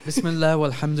Bismillah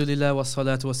walhamdulillah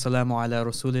wassalatu wassalamu ala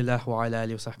rasulillah wa ala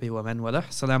alihi wa sahbihi wa man walah.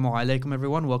 Assalamu alaikum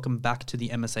everyone. Welcome back to the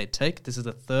MSA Take. This is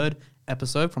the third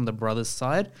episode from the brothers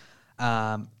side.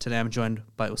 Today I'm joined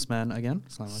by Usman again.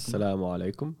 Assalamu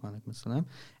alaikum. Wa alaikum assalam.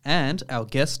 And our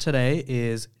guest today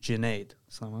is Junaid.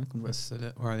 Assalamu alaikum. Wa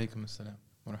alaikum assalam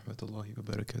wa rahmatullahi wa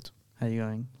barakatuh. How are you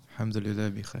going?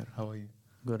 Alhamdulillah bi khair. How are you?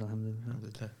 Good, alhamdulillah.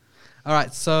 Alhamdulillah. All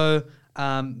right, so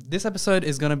this episode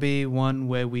is going to be one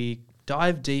where we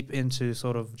dive deep into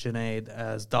sort of Junaid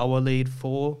as Dawah lead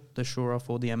for the Shura,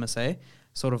 for the MSA,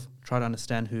 sort of try to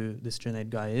understand who this Junaid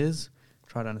guy is,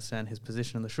 try to understand his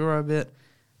position in the Shura a bit,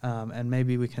 and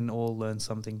maybe we can all learn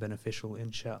something beneficial,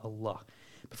 inshallah.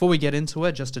 Before we get into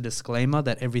it, just a disclaimer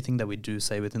that everything that we do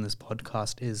say within this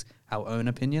podcast is our own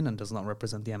opinion and does not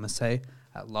represent the MSA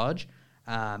at large.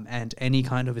 And any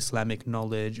kind of Islamic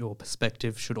knowledge or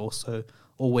perspective should also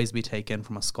always be taken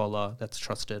from a scholar that's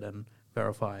trusted and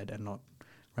verified and not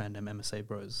random MSA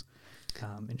bros,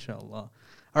 inshallah.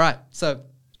 All right, so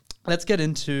let's get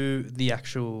into the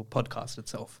actual podcast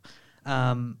itself.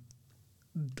 I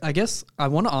guess I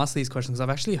want to ask these questions. I've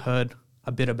actually heard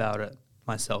a bit about it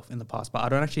myself in the past, but I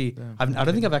don't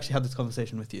think I've actually had this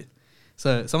conversation with you.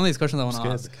 So some of these questions I want to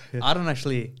ask, I don't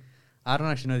actually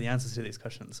know the answers to these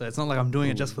questions. So it's not like I'm doing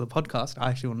it just for the podcast. I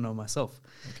actually want to know myself.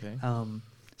 Okay.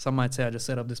 Some might say I just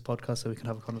set up this podcast so we can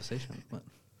have a conversation. But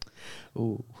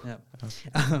Ooh. yeah.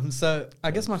 So I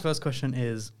guess my first question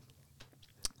is,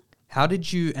 how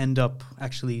did you end up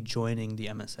actually joining the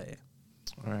MSA?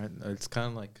 All right. It's kind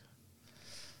of like,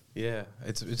 yeah,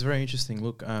 it's very interesting.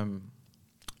 Look,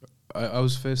 I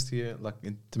was first year, like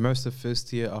in the most of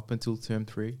first year up until term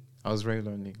 3, I was very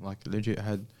lonely. Like legit, I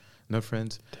had no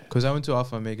friends because I went to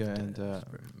Alpha Omega, and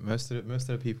most of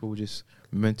the people just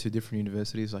went to different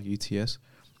universities like UTS.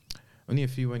 Only a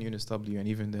few went UNSW, and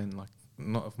even then, like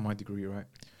not of my degree, right?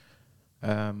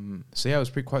 So yeah, I was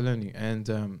quite lonely. And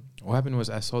what happened was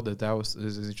I saw the Dawah.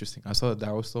 This is interesting. I saw the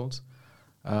Dawah stalls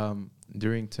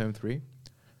during term 3,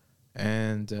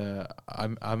 and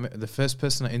I'm the first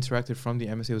person I interacted from the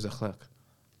MSA was Akhlaq.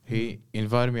 He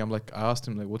invited me. I asked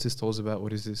him like, "What's his stalls about?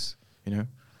 What is this?" You know.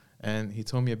 And he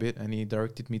told me a bit, and he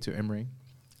directed me to Emre.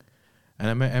 And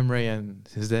I met Emre, and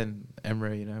since then,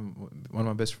 Emre, you know, one of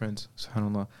my best friends,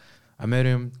 subhanAllah. I met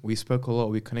him, we spoke a lot,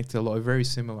 we connected a lot, we're very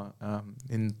similar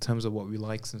in terms of what we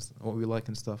like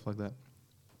and stuff like that.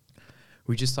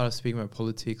 We just started speaking about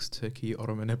politics, Turkey,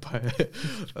 Ottoman Empire,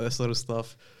 that sort of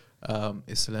stuff,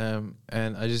 Islam,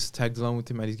 and I just tagged along with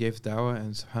him, and he gave dawah,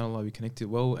 and subhanAllah, we connected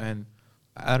well, and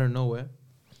out of nowhere,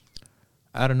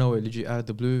 legit out of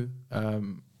the blue,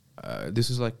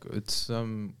 this is like, it's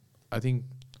I think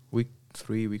week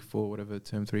 3, week 4, whatever,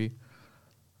 term 3,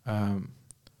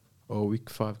 or week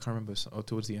 5, can't remember, or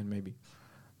towards the end maybe.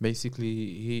 Basically,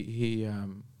 he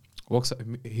walks up,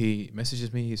 he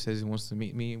messages me, he says he wants to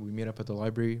meet me. We meet up at the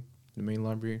library, the main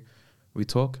library. We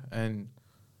talk and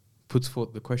puts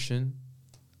forth the question,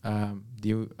 I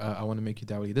want to make you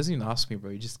dawah. He doesn't even ask me,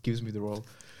 bro. He just gives me the role.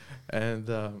 And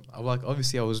I'm like,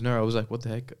 obviously I was like, what the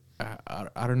heck?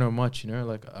 I don't know much, you know,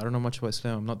 like I don't know much about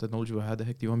Islam. I'm not that knowledgeable. How the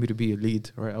heck do you want me to be a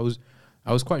lead? Right? I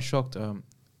was quite shocked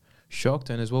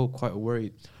and as well quite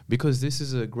worried, because this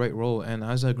is a great role. And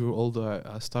as I grew older,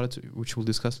 I started to, which we'll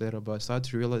discuss later, but I started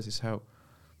to realize is how,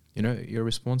 you know, you're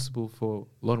responsible for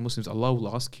a lot of Muslims. Allah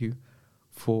will ask you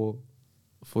for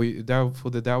the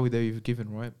dawah that you've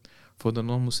given, right? For the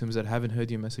non-Muslims that haven't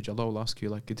heard your message, Allah will ask you.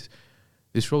 Like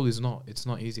this role it's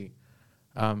not easy.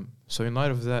 So in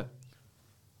light of that,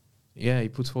 yeah, he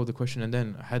puts forward the question, and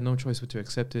then I had no choice but to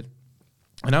accept it.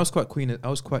 And I was quite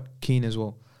keen as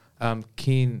well.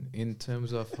 Keen in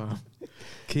terms of I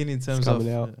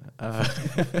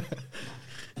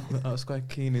was quite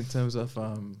keen in terms of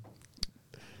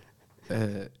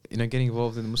you know, getting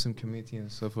involved in the Muslim community and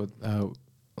so forth,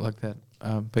 like that.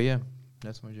 But yeah,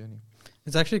 that's my journey.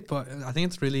 It's actually I think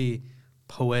it's really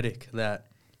poetic that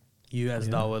you as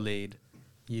Dawah lead,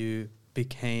 you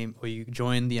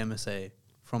joined the MSA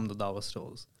from the Dawah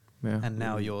stalls, and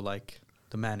now you're like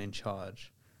the man in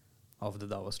charge of the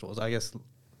Dawah stalls. I guess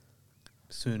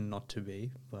soon not to be,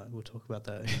 but we'll talk about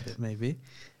that in a bit maybe.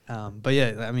 But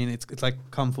yeah, I mean, it's like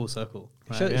come full circle.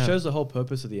 Right? It shows the whole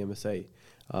purpose of the MSA,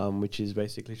 which is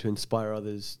basically to inspire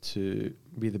others to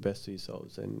be the best of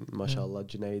yourselves. And mashallah,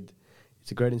 Junaid,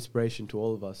 it's a great inspiration to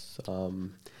all of us.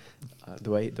 The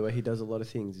way he does a lot of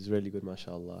things is really good,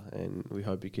 mashallah, and we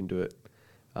hope he can do it.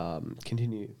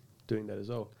 Continue doing that as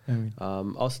well.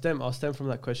 I'll stem from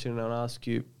that question, and I'll ask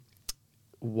you,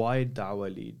 why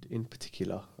Dawah lead in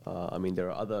particular? I mean, there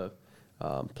are other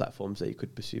platforms that you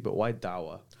could pursue, but why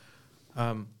Dawah?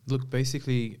 Look,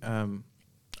 basically,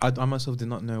 I myself did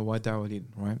not know why Dawah lead,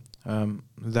 right?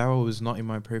 Dawah was not in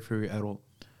my periphery at all.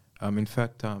 In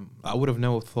fact, I would have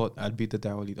never thought I'd be the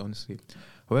Dawah lead, honestly.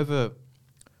 However,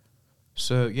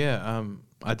 so yeah,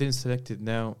 I didn't select it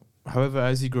now. However,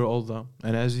 as you grow older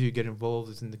and as you get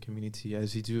involved in the community,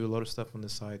 as you do a lot of stuff on the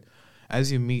side,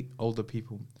 as you meet older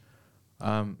people,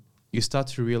 you start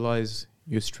to realize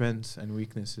your strengths and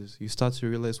weaknesses. You start to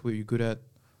realize what you're good at,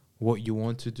 what you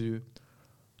want to do,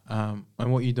 and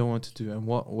what you don't want to do, and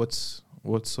what's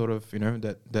sort of, you know,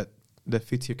 that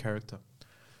fits your character.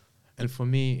 And for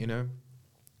me, you know,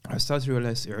 I started to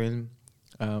realize ilm,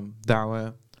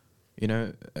 da'wah, you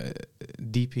know,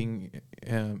 deeping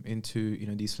into, you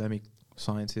know, the Islamic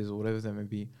sciences or whatever that may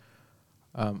be.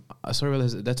 I sort of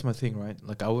realized that's my thing, right?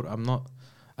 Like I'm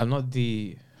not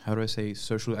the, how do I say,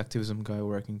 social activism guy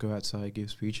where I can go outside,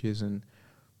 give speeches, and,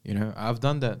 you know, I've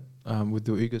done that with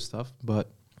the Uyghur stuff,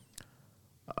 but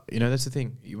you know, that's the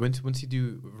thing. Once you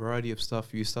do a variety of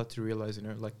stuff, you start to realize, you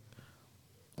know, like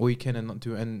what you can and not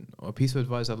do. And a piece of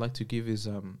advice I'd like to give is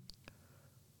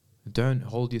don't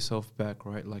hold yourself back,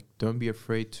 right? Like, don't be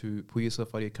afraid to put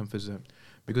yourself out of your comfort zone,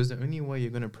 because the only way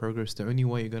you're going to progress, the only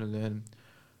way you're going to learn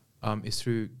is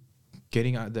through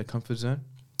getting out of that comfort zone.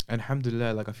 And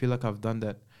alhamdulillah, like, I feel like I've done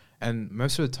that. And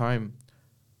most of the time,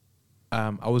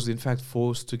 I was in fact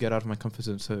forced to get out of my comfort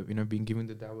zone. So, you know, being given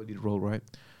the Dawah lead role, right?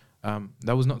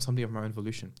 That was not something of my own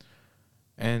volition.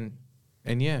 And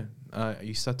yeah,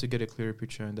 you start to get a clearer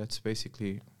picture, and that's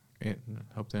basically it.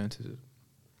 Hope that answers it.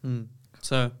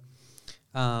 So,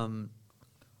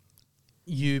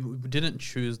 you didn't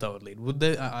choose Dawah lead. Would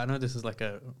there? I know this is like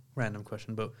a random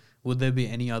question, but would there be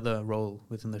any other role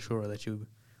within the shura that you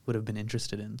would have been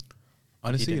interested in?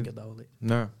 Honestly, you didn't get Dawah lead?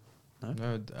 No.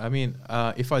 I mean,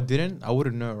 if I didn't, I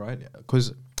wouldn't know, right?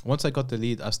 Because once I got the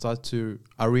lead,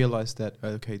 I realized that,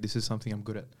 okay, this is something I'm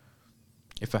good at.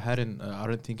 If I hadn't, I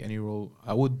don't think any role,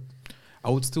 I would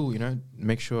still, you know,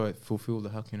 make sure I fulfill the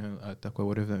haqq, you know, taqwa,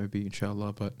 whatever that may be,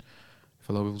 inshallah, but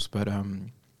for Allah wills, but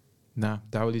nah,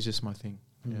 Dawah is just my thing.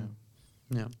 Yeah.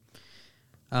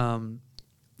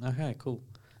 Okay, cool.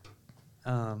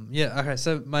 Okay,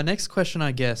 so my next question,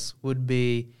 I guess, would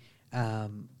be,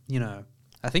 you know,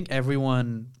 I think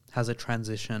everyone has a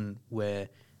transition where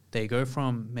they go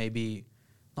from maybe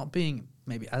not being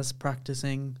maybe as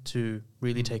practicing to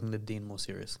really taking the Deen more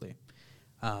seriously.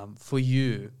 For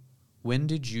you, when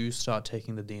did you start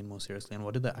taking the Deen more seriously, and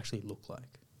what did that actually look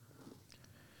like?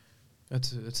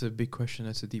 That's a big question.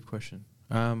 That's a deep question.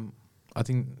 I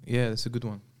think, yeah, that's a good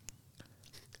one.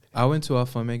 I went to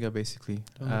Alpha Omega, basically.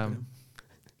 Yeah,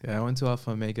 I went to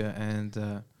Alpha Omega,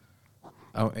 and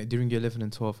during year 11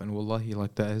 and 12, and wallahi,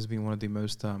 like, that has been one of the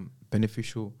most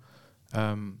beneficial,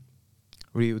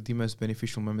 really the most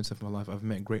beneficial moments of my life. I've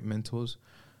met great mentors,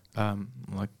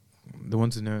 like the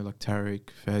ones you know, like Tariq,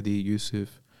 Fadi,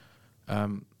 Yusuf.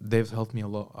 They've helped me a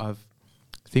lot.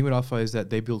 The thing with Alpha is that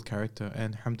they build character,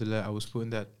 and alhamdulillah, I was put in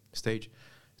that stage.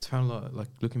 It's found a lot, like,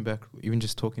 looking back, even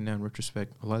just talking now in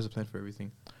retrospect, Allah has a plan for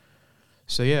everything.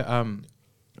 So yeah,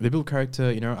 they build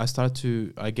character, you know.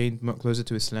 I gained more closer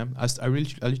to Islam. I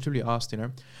literally asked, you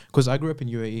know, because I grew up in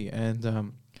UAE,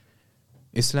 and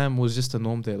Islam was just a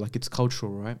norm there. Like, it's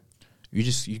cultural, right?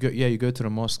 You go to the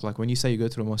mosque. Like, when you say you go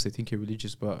to the mosque, they think you're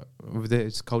religious, but over there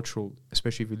it's cultural,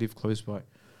 especially if you live close by.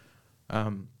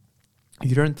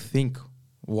 You don't think,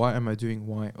 why am I doing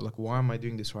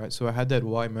this, right? So I had that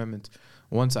why moment.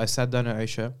 Once I sat down at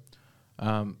Aisha,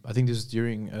 I think this was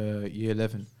during year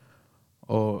 11,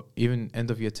 or even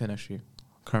end of year 10, actually.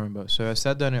 I can't remember. So I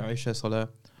sat down at Aisha Salah,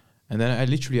 and then I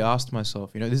literally asked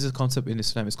myself, you know, this is a concept in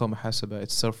Islam, it's called muhasabah,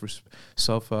 it's self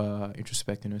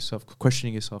introspect, you know,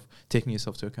 questioning yourself, taking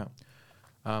yourself to account.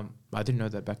 I didn't know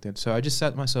that back then. So I just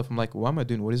sat myself, I'm like, what am I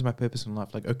doing? What is my purpose in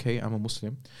life? Like, okay, I'm a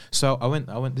Muslim. So I went,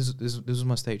 this was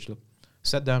my stage. Look,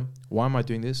 sat down, why am I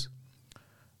doing this?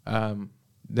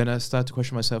 Then I started to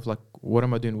question myself, like, what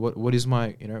am I doing? What is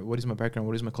my, you know, what is my background?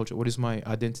 What is my culture? What is my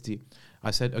identity?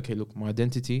 I said, okay, look, my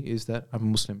identity is that I'm a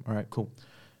Muslim. All right, cool.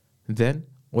 Then,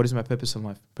 what is my purpose in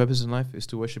life? Purpose in life is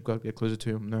to worship God, get closer to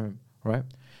Him, know Him, right?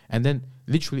 And then,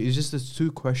 literally, it's just those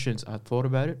two questions. I thought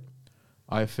about it,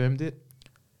 I affirmed it,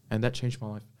 and that changed my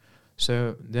life.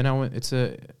 So then I went.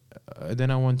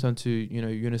 Then I went on to, you know,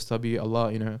 Yunastabi,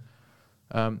 Allah, you know.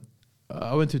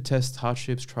 I went to test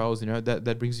hardships, trials, you know,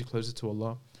 that brings you closer to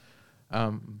Allah.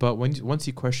 But once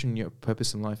you question your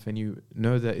purpose in life and you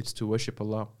know that it's to worship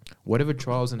Allah, whatever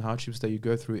trials and hardships that you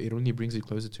go through, it only brings you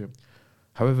closer to Him.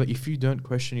 However, if you don't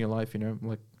question your life, you know,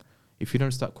 like, if you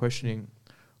don't start questioning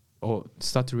or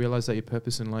start to realize that your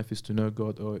purpose in life is to know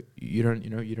God, or you don't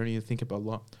even think about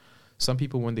Allah. Some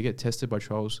people, when they get tested by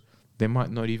trials, they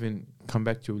might not even come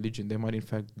back to religion. They might in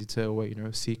fact deter away,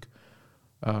 seek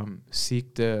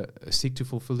to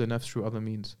fulfill their nafs through other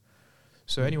means.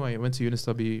 So anyway, I went to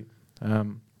UNSW.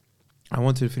 I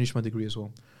wanted to finish my degree as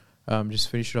well. Just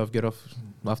finish it off, get off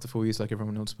after 4 years like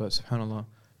everyone else. But subhanAllah,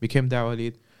 became Dawah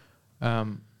lead.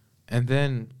 And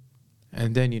then,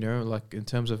 like in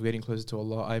terms of getting closer to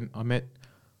Allah, I met,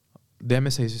 the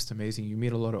MSA is just amazing. You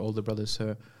meet a lot of older brothers.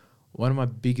 So one of my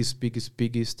biggest,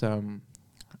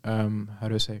 how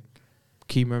do I say,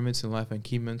 key moments in life and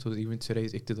key mentors even today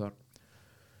is Iqtidar.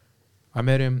 I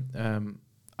met him,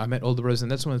 I met older brothers, and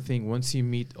that's one thing. Once you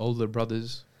meet older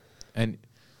brothers, and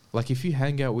like if you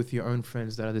hang out with your own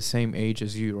friends that are the same age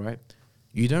as you, right,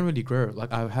 you don't really grow.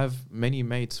 Like I have many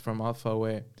mates from Alpha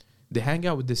where they hang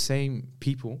out with the same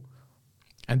people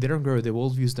and they don't grow. Their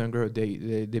worldviews don't grow.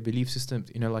 Their belief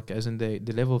systems, like as in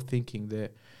the level of thinking, their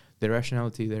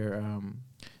rationality, their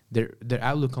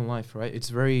outlook on life, right? It's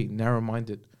very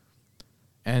narrow-minded.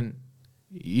 And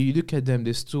you look at them,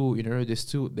 they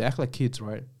act like kids,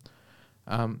 right?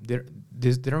 They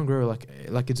don't grow like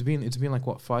it's been like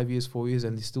what 5 years, 4 years,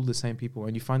 and they're still the same people,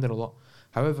 and you find that a lot.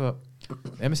 However,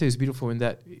 MSA is beautiful in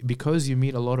that because you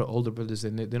meet a lot of older brothers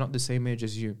and they're not the same age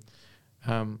as you,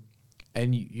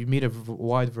 and you meet a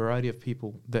wide variety of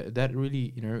people. That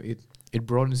really it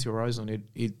broadens your horizon.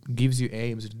 It gives you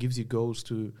aims. It gives you goals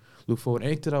to look forward.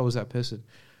 And Iqtidar was that person.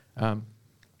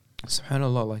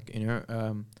 Subhanallah,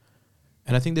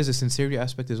 and I think there's a sincerity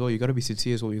aspect as well. You got to be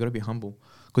sincere as well. You got to be humble.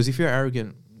 Because if you're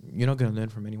arrogant, you're not going to learn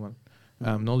from anyone.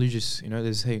 Knowledge is,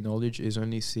 knowledge is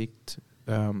only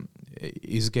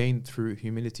is gained through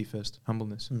humility first,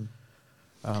 humbleness.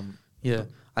 Yeah,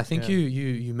 I think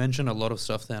you mentioned a lot of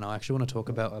stuff there, and I actually want to talk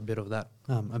about a bit of that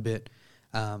a bit.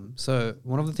 So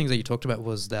one of the things that you talked about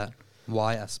was that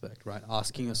why aspect, right?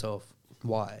 Asking yourself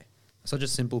why. Such a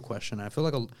simple question. And I feel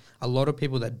like a lot of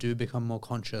people that do become more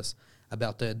conscious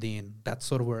about their deen, that's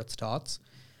sort of where it starts.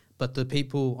 But the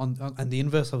people and the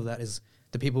inverse of that is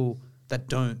the people that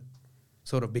don't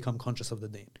sort of become conscious of the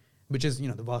deen, which is,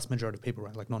 the vast majority of people,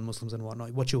 right? Like non-Muslims and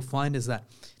whatnot. What you'll find is that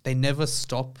they never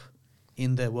stop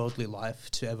in their worldly life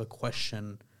to ever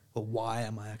question, well, why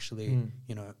am I actually,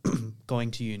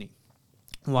 going to uni?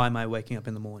 Why am I waking up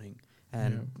in the morning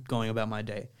and going about my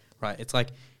day, right? It's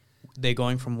like they're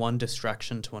going from one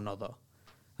distraction to another.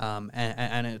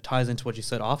 And it ties into what you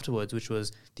said afterwards, which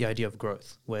was the idea of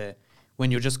growth, where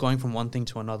when you're just going from one thing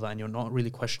to another and you're not really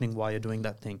questioning why you're doing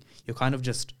that thing, you're kind of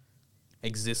just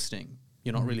existing.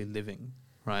 You're not really living,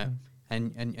 right?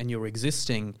 And you're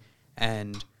existing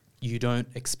and you don't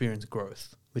experience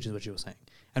growth, which is what you were saying.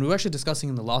 And we were actually discussing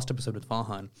in the last episode with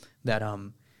Farhan that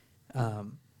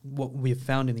what we've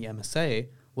found in the MSA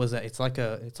was that it's like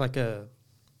a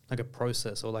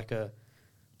process, or like a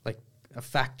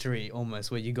factory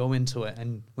almost, where you go into it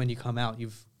and when you come out,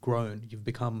 you've grown, you've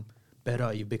become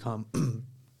better, you've become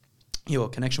your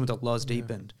connection with Allah is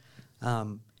deepened.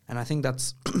 And I think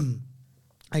that's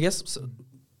I guess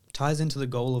ties into the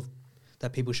goal of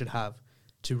that people should have,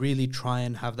 to really try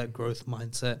and have that growth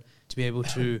mindset, to be able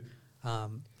to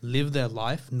live their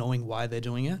life knowing why they're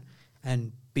doing it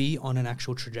and be on an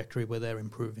actual trajectory where they're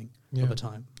improving over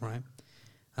time, right?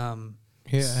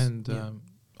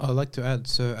 I'd like to add,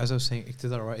 so as I was saying,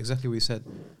 Iqtidar, right, exactly what you said.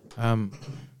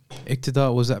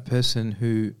 Iqtidar was that person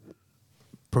who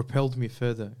propelled me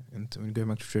further, and when going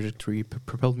back to trajectory,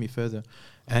 propelled me further.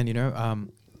 And,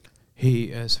 he,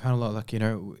 subhanAllah,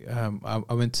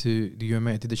 I went to the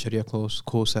UMA, I did the Sharia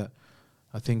course at,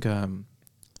 I think,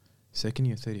 second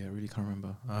year, third year, I really can't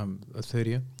remember, a third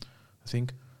year, I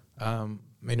think.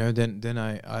 Then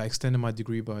I extended my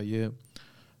degree by a year.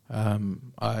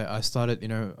 I started,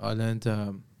 I learned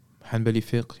Hanbali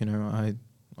fiqh,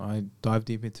 I dived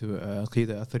deep into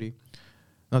Aqidah Athari.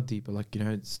 Not deep, but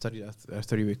studied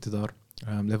Athari Iqtidar,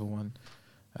 level 1.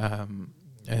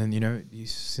 And,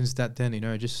 since that then,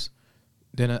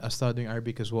 then I started doing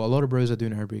Arabic as well. A lot of bros are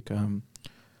doing Arabic,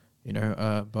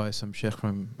 by some sheikh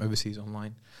from overseas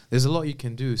online. There's a lot you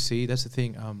can do, see, that's the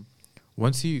thing.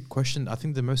 Once you question, I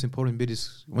think the most important bit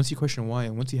is once you question why,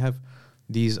 and once you have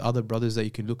these other brothers that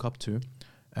you can look up to,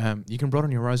 you can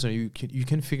broaden your horizon. You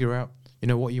can figure out,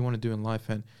 what you want to do in life.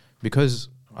 And because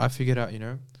I figured out,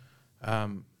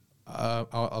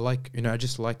 I like, I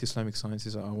just liked Islamic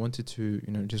sciences. I wanted to,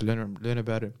 just learn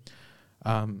about it.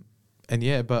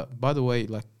 But by the way,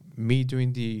 like me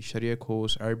doing the Sharia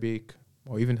course, Arabic,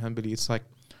 or even Hanbali, it's like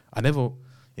I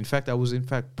was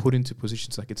put into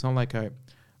positions. Like it's not like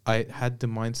I had the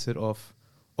mindset of,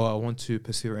 I want to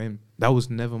pursue aim. That was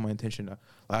never my intention.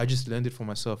 I just learned it for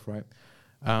myself, right?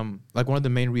 Like one of the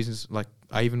main reasons, like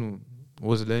I even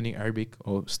was learning Arabic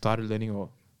or started learning or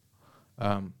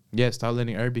start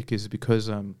learning Arabic is because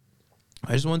I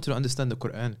just wanted to understand the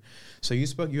Quran. So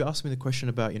you asked me the question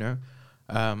about,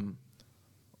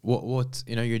 what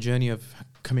your journey of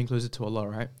coming closer to Allah,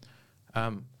 right?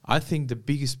 I think the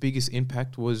biggest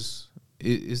impact is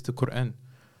the Quran.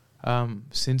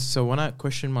 So when I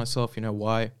questioned myself,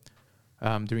 why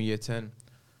during year 10,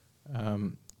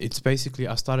 it's basically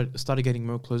I started getting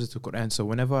more closer to Quran. So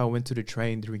whenever I went to the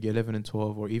train during year 11 and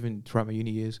 12, or even throughout my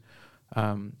uni years,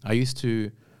 I used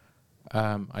to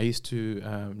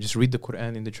just read the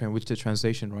Quran in the train, which is the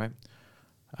translation, right?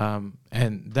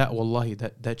 And that, wallahi,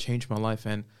 that changed my life.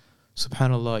 And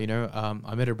subhanallah,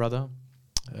 I met a brother.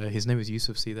 His name is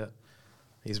Yusuf. See that?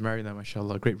 He's married now,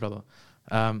 mashallah. Great brother.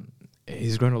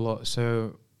 He's grown a lot.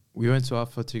 So we went to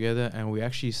Alpha together, and we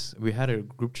had a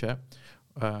group chat.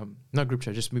 Not group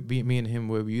chat, just me and him,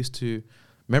 where we used to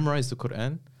memorize the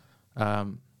Quran.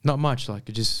 Not much, like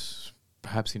just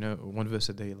perhaps one verse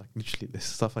a day, like literally this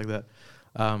stuff like that.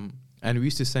 And we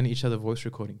used to send each other voice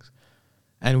recordings,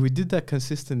 and we did that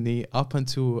consistently up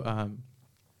until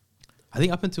I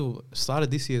think up until start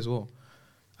of this year as well.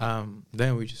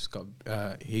 Then we just got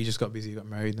he just got busy, got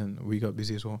married, and we got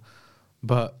busy as well.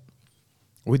 But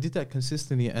we did that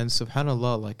consistently, and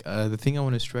subhanallah, like the thing I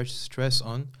want to stress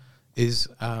on is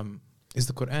the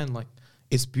Quran. Like,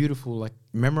 it's beautiful. Like,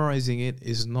 memorizing it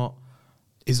is not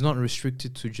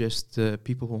restricted to just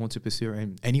people who want to pursue it,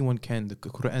 and anyone can. The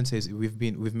Quran says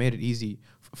we've made it easy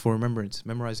for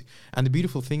memorizing. And the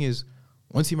beautiful thing is,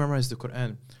 once you memorize the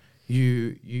Quran,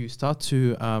 you start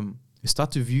to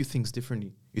view things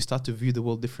differently. You start to view the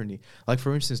world differently. Like,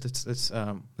 for instance, let's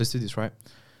do this, right?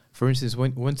 For instance,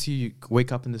 once you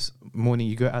wake up in this morning,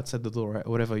 you go outside the door, right?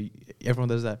 Or whatever, everyone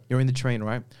does that. You're in the train,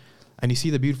 right? And you see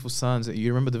the beautiful suns.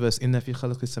 You remember the verse, "Inna fi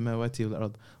khalqi samawati wal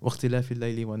ard wa ikhtilafi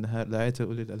al-layli wan nahar la'ayatan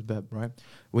ulil albab," right?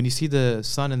 When you see the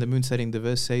sun and the moon setting, the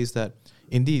verse says that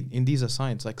indeed, in these are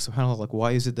signs. Like, subhanAllah, like,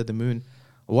 why is it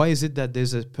that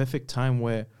there's a perfect time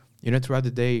where, throughout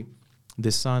the day,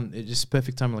 the sun, it's just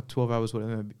perfect time, like 12 hours,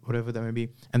 whatever that may be.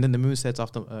 And then the moon sets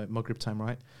after Maghrib time,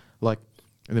 right? Like,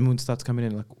 and the moon starts coming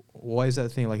in. Like, why is that a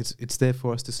thing? Like, it's there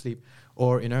for us to sleep.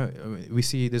 Or, we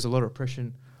see there's a lot of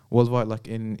oppression worldwide, like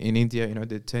in India,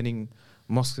 they're turning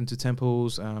mosques into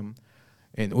temples. In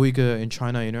Uyghur, in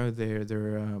China,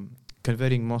 they're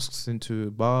converting mosques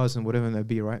into bars and whatever that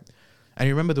be, right? And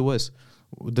you remember the verse,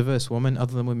 وَمَنْ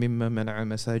أَظْلَمُ مِمَّنْ مَنَعَ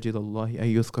مَسَاجِدَ اللَّهِ أَن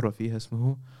يُذْكَرَ فِيهَا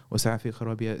اسْمُهُ وَسَعَى فِي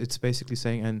خَرَابِهَا. It's basically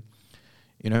saying, and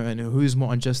who is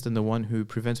more unjust than the one who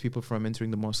prevents people from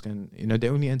entering the mosque, and they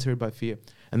only enter it by fear.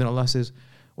 And then Allah says,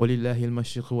 وَلِلَّهِ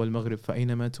الْمَشْرِقُ وَالْمَغْرِبُ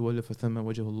فَأَيْنَمَا تُوَلُّ فَثَمَّ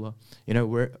وَجْهُ اللَّهِ.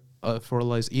 Where for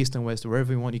Allah is east and west,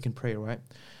 wherever you want you can pray, right?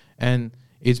 And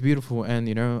it's beautiful. And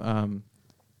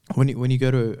when you go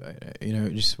to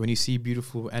just when you see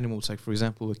beautiful animals, like for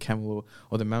example a camel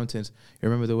or the mountains, you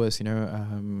remember the verse, إلى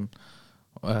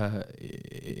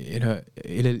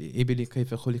الإبل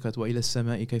كيف خلقت وإلى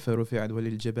السماء كيف رفعت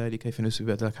وللجبال كيف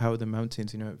نصبت. Like how the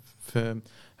mountains firm,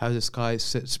 how the sky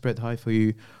spread high for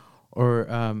you. Or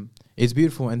it's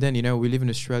beautiful. And then we live in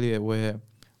Australia where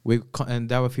and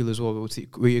Dawah field as well,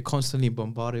 we're constantly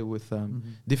bombarded with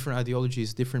different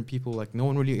ideologies, different people. Like, no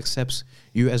one really accepts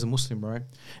you as a Muslim, right?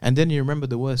 And then you remember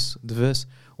the verse,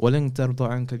 وَلَن تَرْضَ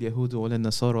عَنْكَ الْيَهُودُ وَلَن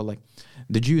نَصَارَ. Like,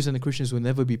 the Jews and the Christians will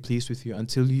never be pleased with you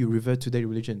until you revert to their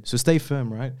religion. So stay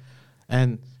firm, right?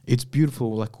 And it's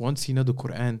beautiful. Like, once you know the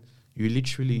Quran, you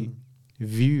literally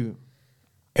view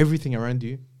everything around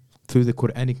you through the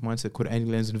Quranic mindset, Quranic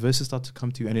lens, and verses start to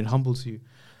come to you, and it humbles you.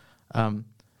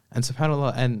 And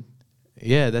subhanAllah, and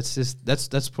yeah, that's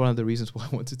one of the reasons why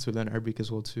I wanted to learn Arabic as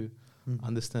well, to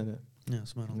understand it. Yeah,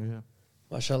 subhanAllah. Yeah.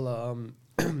 MashaAllah,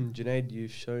 Junaid,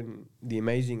 you've shown the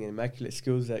amazing and immaculate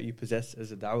skills that you possess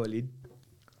as a da'wah lead.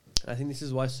 I think this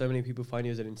is why so many people find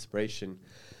you as an inspiration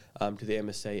to the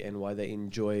MSA, and why they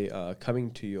enjoy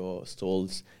coming to your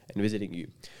stalls and visiting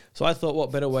you. So I thought, what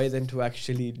better way than to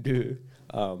actually do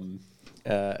a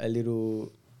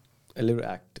little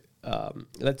act.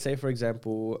 Let's say, for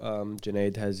example,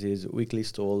 Junaid has his weekly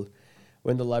stall.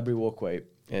 We're in the library walkway,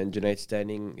 and Junaid's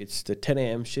standing. It's the 10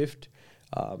 a.m. shift.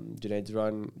 Junaid's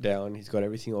run down. He's got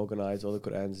everything organized. All the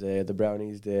Qur'an's there. The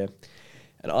brownie's there.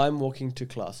 And I'm walking to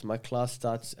class. My class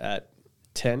starts at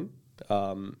 10,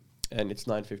 and it's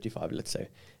 9:55, let's say.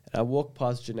 And I walk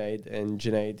past Junaid, and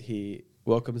Junaid, he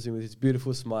welcomes me with his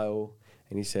beautiful smile,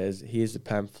 and he says, "Here's the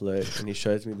pamphlet," and he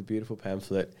shows me the beautiful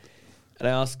pamphlet. And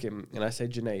I ask him, and I say,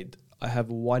 "Junaid, I have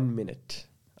 1 minute.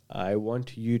 I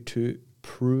want you to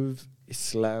prove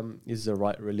Islam is the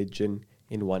right religion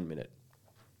in 1 minute.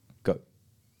 Go."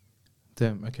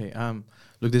 them. Okay.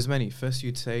 Look, there's many. First,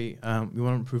 you'd say we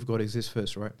want to prove God exists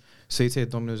first, right? So you'd say a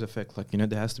dominoes effect, like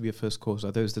there has to be a first cause.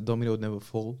 Otherwise, the domino would never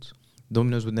fall.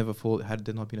 Dominoes would never fall had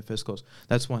there not been a first cause.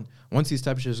 That's one. Once he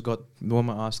establishes God, one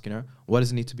might ask, what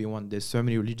does it need to be one? There's so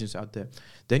many religions out there.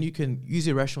 Then you can use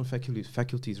your rational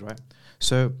faculties, right?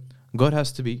 So God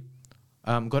has to be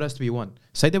one.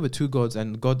 Say there were two gods,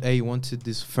 and God A wanted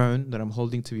this phone that I'm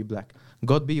holding to be black.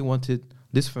 God B wanted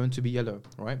this phone to be yellow,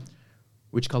 right?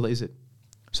 Which color is it?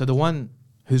 So the one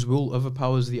whose will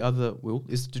overpowers the other will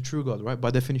is the true God, right?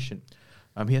 By definition.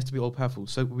 He has to be all-powerful.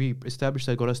 So we establish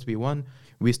that God has to be one.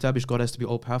 We establish God has to be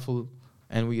all-powerful.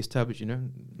 And we establish,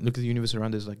 look at the universe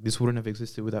around us. Like, this wouldn't have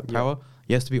existed without power.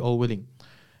 He has to be all-willing.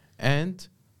 And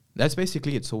that's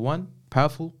basically it. So one,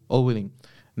 powerful, all-willing.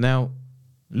 Now,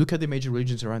 look at the major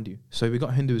religions around you. So we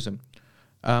got Hinduism.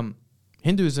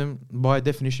 Hinduism, by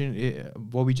definition,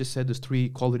 what we just said, there's three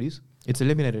qualities. It's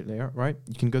eliminated there, right?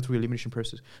 You can go through elimination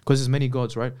process because there's many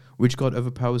gods, right? Which god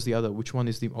overpowers the other? Which one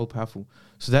is the all-powerful?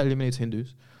 So that eliminates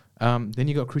Hindus. Then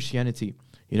you got Christianity.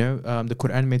 The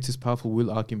Quran makes this powerful will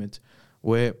argument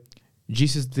where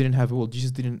Jesus didn't have will.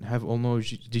 Jesus didn't have all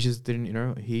knowledge. Jesus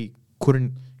didn't, he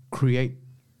couldn't create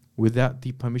without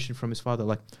the permission from his father.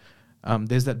 Like,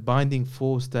 there's that binding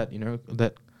force that,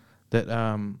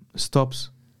 that stops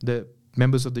the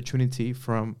members of the Trinity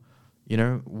from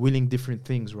willing different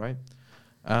things, right?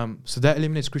 So that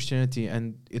eliminates Christianity,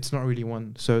 and it's not really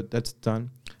one. So that's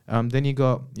done. Then you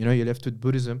got, you're left with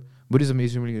Buddhism. Buddhism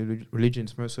isn't really a religion;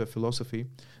 it's more so a philosophy.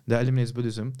 That eliminates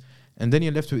Buddhism, and then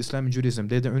you're left with Islam and Judaism.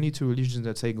 They're the only two religions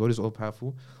that say God is all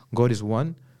powerful, God is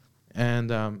one, and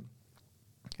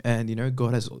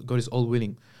God is all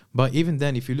willing. But even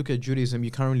then, if you look at Judaism,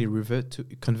 you can't really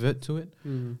convert to it.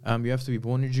 You have to be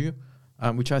born a Jew,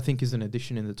 which I think is an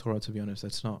addition in the Torah. To be honest,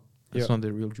 that's not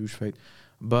the real Jewish faith.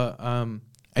 But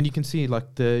and you can see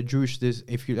like the Jewish,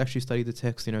 if you actually study the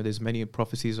text, there's many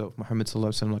prophecies of Muhammad sallallahu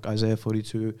alaihi wasallam, like Isaiah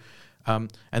 42,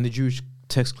 and the Jewish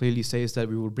text clearly says that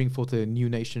we will bring forth a new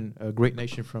nation, a great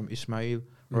nation from Ishmael,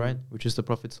 right, which is the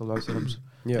Prophet sallallahu alaihi wasallam's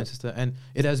ancestor, and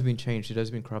it has been changed, it has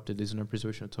been corrupted. There's no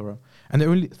preservation of Torah, and the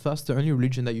only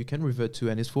religion that you can revert to,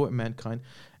 and is for mankind,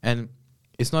 and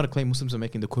it's not a claim Muslims are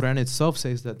making. The Quran itself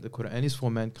says that the Quran is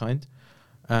for mankind,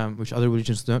 which other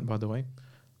religions don't, by the way.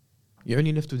 You're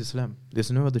only left with Islam. There's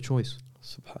no other choice.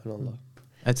 Subhanallah.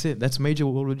 That's it. That's major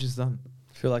what religions done.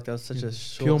 I feel like that's such a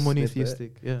short pure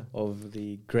monotheistic, of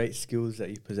the great skills that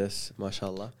you possess,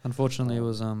 mashallah. Unfortunately, it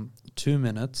was 2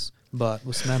 minutes, but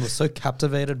Usman was so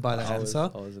captivated by the answer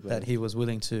that he was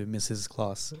willing to miss his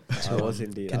class. I was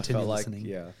indeed. I felt like,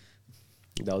 listening.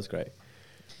 that was great.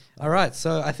 All right,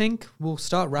 so I think we'll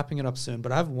start wrapping it up soon,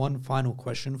 but I have one final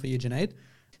question for you, Junaid.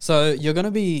 So you're going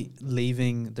to be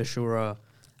leaving the Shura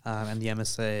and the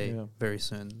MSA very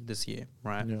soon this year,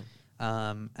 right? Yeah.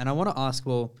 And I want to ask,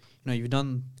 well, you've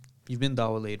been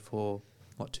Dawah lead for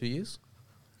what, 2 years?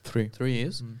 3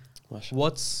 years.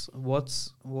 What's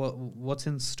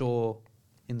in store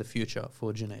in the future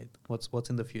for Junaid? What's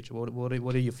in the future?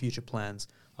 What are your future plans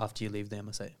after you leave the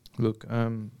MSA? Look, I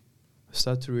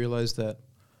start to realize that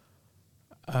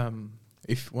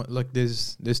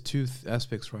there's two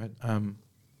aspects, right?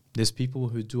 There's people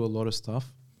who do a lot of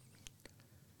stuff.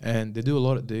 And they're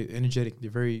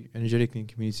very energetic in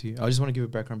the community. I just want to give a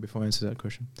background before I answer that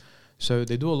question. So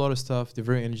they do a lot of stuff. They're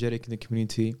very energetic in the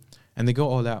community. And they go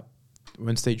all out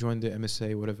once they join the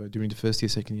MSA, whatever, during the first year,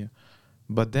 second year.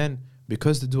 But then,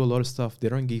 because they do a lot of stuff, they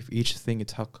don't give each thing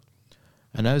its haq.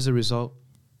 And as a result,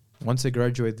 once they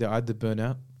graduate, they either burn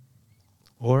out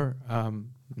or,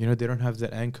 they don't have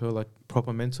that anchor, like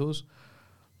proper mentors.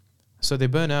 So they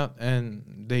burn out and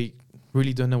they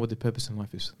really don't know what the purpose in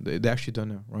life is. They actually don't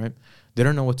know, right? They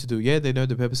don't know what to do. Yeah, they know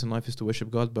the purpose in life is to worship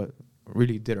God, but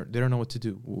really they don't know what to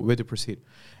do, where to proceed.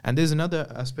 And there's another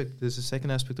aspect. There's a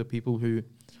second aspect of people who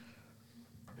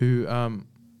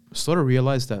sort of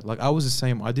realize that. Like, I was the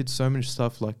same. I did so much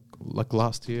stuff like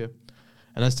last year,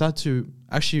 and I started to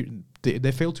actually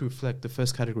they fail to reflect the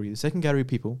first category. The second category of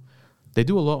people, they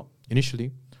do a lot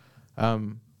initially.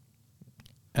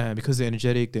 Because they're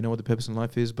energetic, they know what the purpose in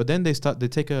life is. But then they pause, they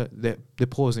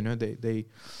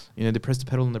press the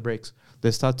pedal on the brakes.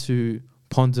 They start to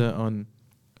ponder on,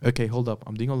 okay, hold up,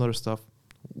 I'm doing a lot of stuff.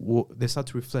 They start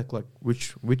to reflect, like,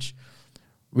 which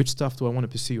stuff do I want to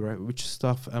pursue, right? Which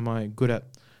stuff am I good at?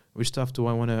 Which stuff do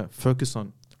I want to focus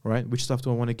on, right? Which stuff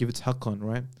do I want to give its haq on,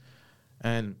 right?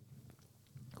 And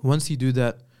once you do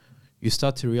that, you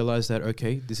start to realize that,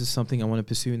 okay, this is something I want to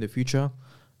pursue in the future.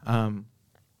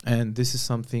 And this is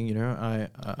something,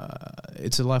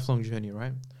 it's a lifelong journey,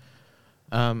 right?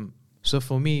 So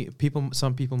for me,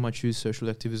 some people might choose social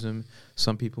activism.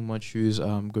 Some people might choose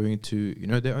going to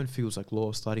their own fields like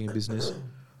law, starting a business,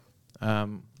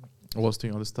 or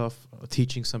doing other stuff.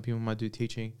 Teaching. Some people might do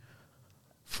teaching.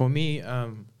 For me,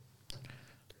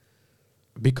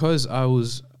 because I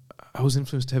was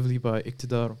influenced heavily by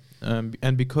Iqtidar,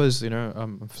 and because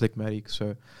I'm phlegmatic,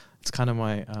 so it's kind of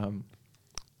my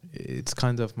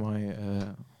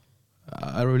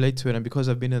I relate to it, and because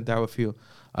I've been in the Dawah field,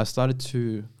 I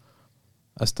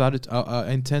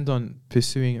intend on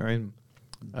pursuing ilm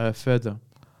further,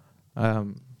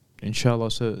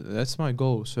 inshallah. So that's my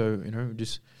goal. So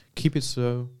just keep it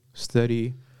slow,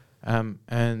 steady,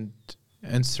 and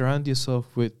surround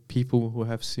yourself with people who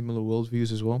have similar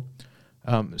worldviews as well.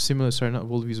 Not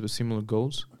worldviews, but similar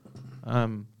goals.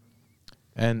 And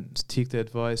take the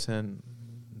advice, and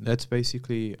that's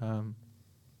basically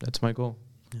that's my goal.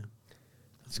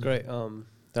 That's great.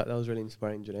 That was really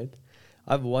inspiring, Junaid.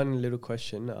 I have one little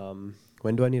question.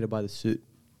 When do I need to buy the suit?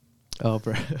 Oh,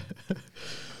 bro.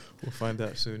 We'll find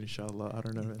out soon, inshallah. I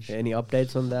don't know. Any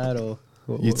updates on that, or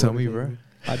you tell me, bro.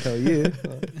 I tell you.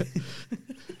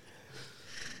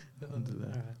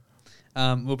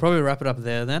 We'll probably wrap it up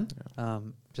there then.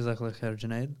 Jazakallah khair,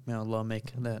 Junaid. May Allah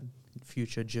make that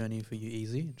future journey for you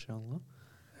easy, inshallah.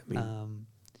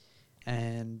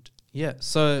 And yeah,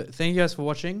 so thank you guys for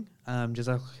watching.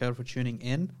 Jazakallah khair for tuning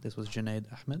in. This was Junaid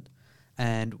Ahmed,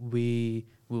 and we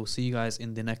will see you guys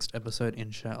in the next episode,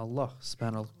 inshallah.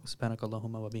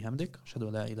 Subhanakallahumma wa bihamdik. Ashhadu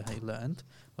an la ilaha illa ant.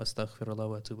 Wa astaghfirullah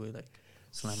wa atubu ilayk.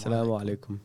 Assalamu alaikum.